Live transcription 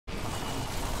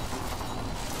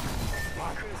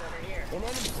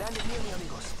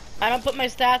I don't put my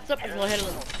stats up until I hit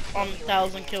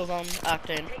 1,000 kills on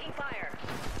Octane.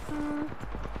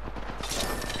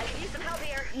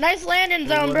 Nice landing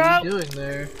zone, bro. What are you doing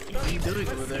there? What are you doing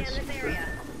over there?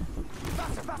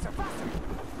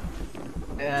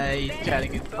 Yeah, he's trying to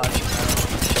get punched out.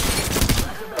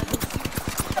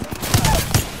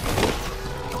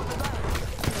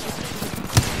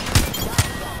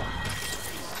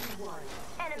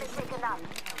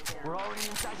 We're already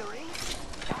inside the ring?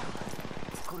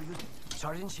 Go to you.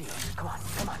 Charging shield. Come on,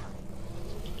 come on.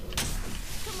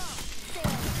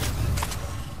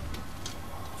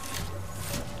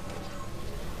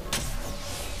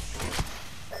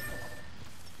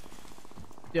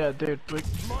 Yeah, dude, like,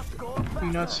 do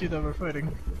you not see that we're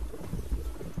fighting?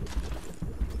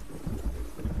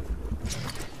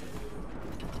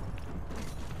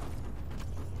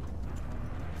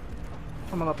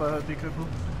 Coming up ahead, be careful.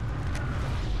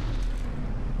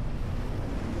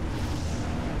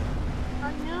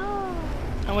 Oh no!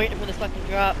 I'm waiting for this fucking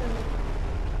drop.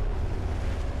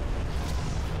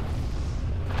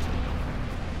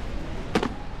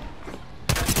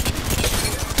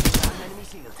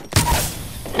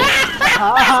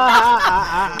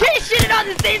 Get shitted on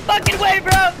the same fucking way,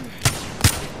 bro!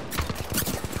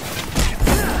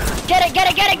 Get it, get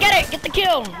it, get it, get it! Get the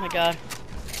kill! Oh my god.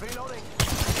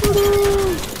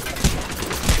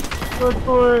 Good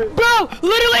boy! Bro!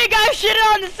 Literally got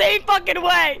shitted on the same fucking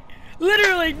way!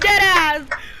 Literally, dead ass!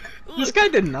 This guy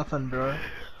did nothing, bro.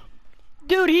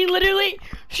 Dude,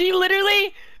 she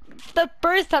literally, the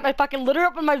first time I fucking lit her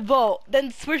up in my vault, then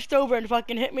switched over and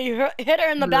fucking hit her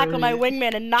in the back with my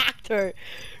wingman and knocked her,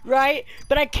 right?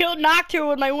 But I knocked her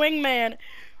with my wingman.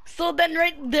 So then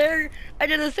right there, I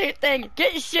did the same thing.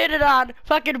 Get shitted on,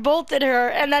 fucking bolted her,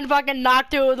 and then fucking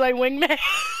knocked her with my wingman.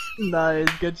 Nice,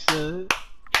 good shit.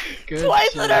 Good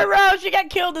Twice shit. in a row, she got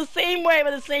killed the same way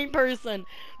by the same person.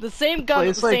 The same gun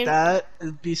with Place the like same... that,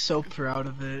 I'd be so proud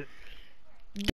of it.